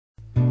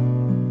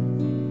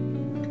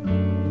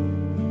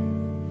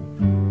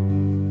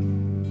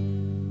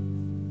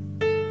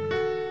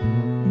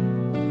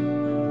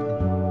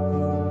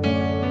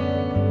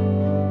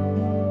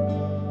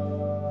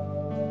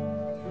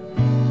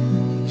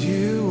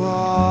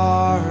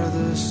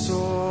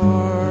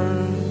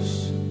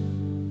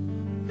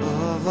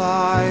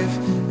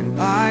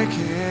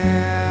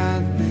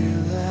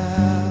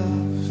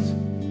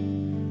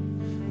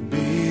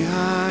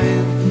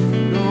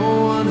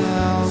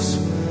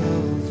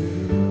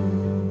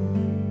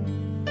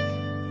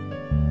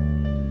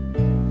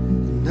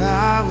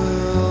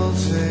will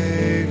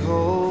take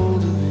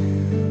hold of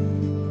you.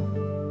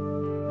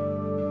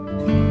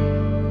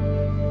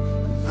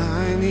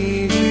 I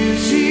need you,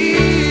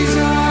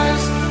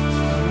 Jesus,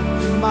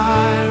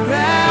 my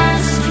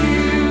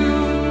rescue.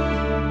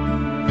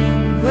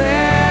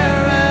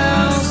 Where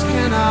else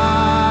can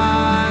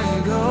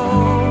I go?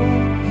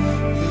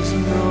 There's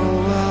no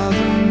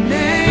other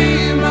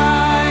name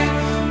by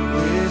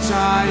which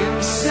I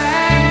am saved.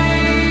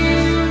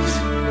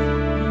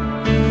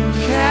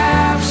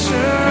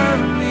 Capture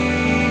me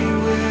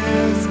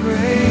with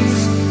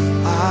grace,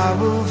 I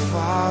will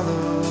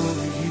follow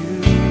you.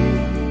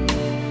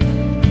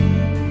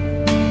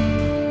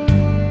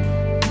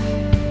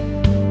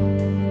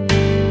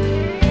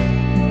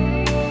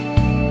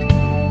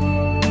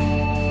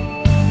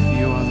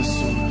 You are the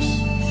source.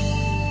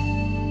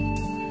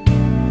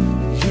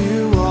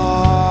 You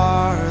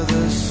are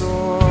the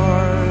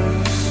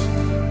source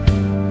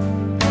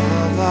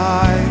of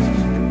life,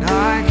 and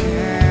I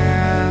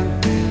can't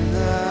be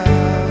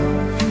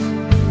left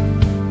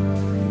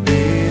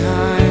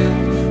behind.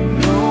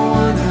 No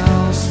one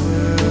else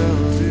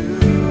will do.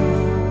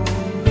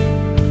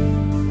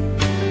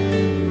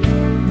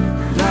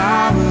 And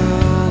I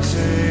will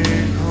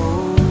take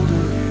hold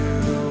of you,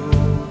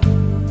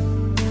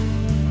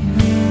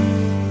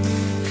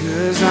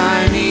 'cause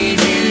I need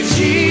you,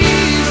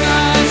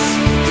 Jesus,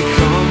 to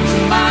come to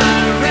my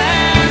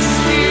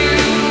rescue.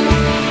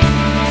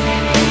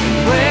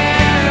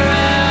 Where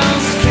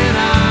else can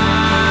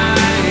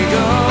I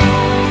go?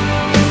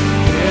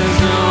 There's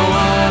no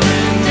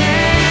other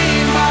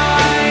name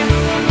by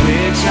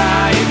which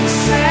I am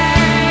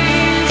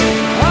saved.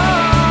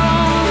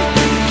 Oh,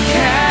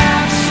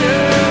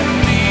 capture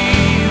me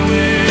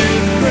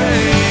with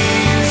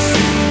grace,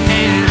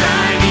 and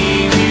I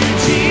need you,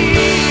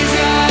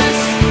 Jesus,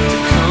 to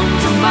come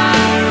to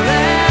my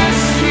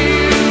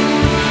rescue.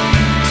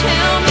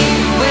 Tell me,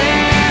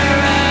 where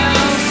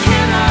else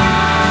can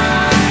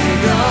I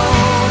go?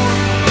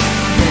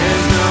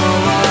 There's no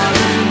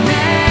other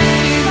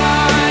name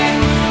by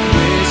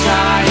which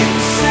I am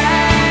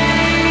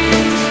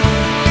saved.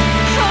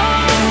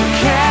 Oh,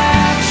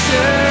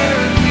 capture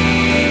me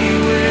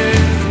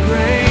with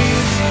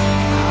grace,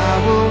 I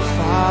will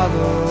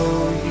follow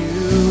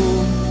you.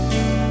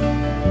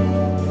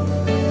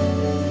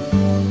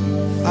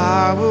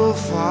 I will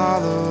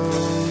follow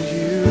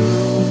you.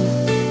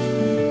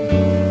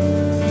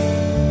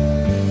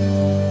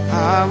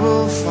 I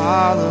will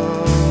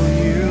follow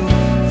you.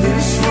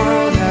 This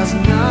world has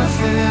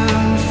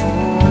nothing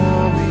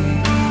for me.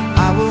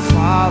 I will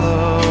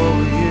follow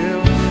you.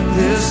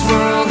 This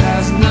world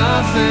has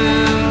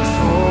nothing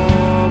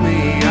for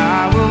me.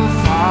 I will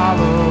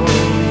follow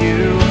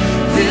you.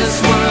 This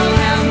world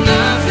has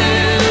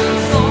nothing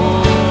for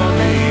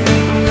me.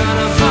 I'm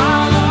gonna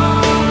follow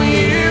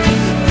you.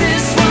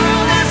 This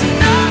world has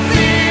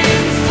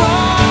nothing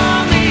for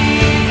me.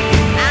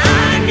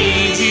 I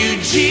need you,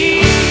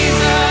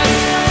 Jesus,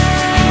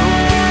 to come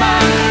to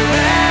my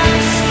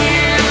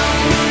rescue.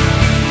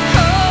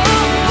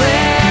 Oh,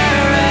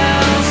 where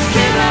else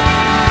can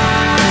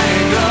I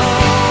go?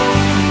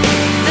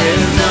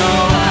 There's no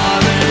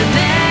other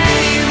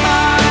name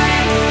by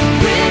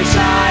which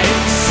I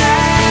am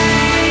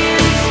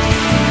saved.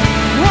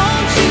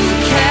 Won't you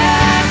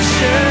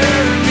capture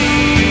me?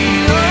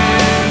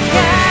 Oh,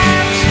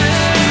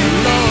 capture,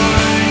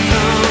 Lord,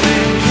 come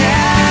and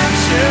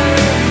capture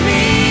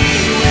me.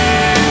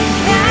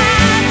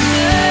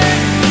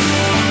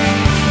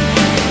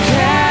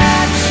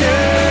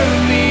 Capture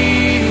me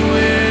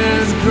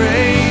with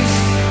grace,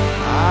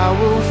 I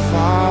will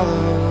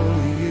follow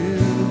you.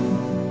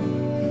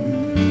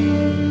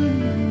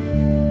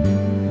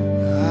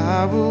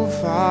 I will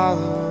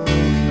follow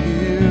you.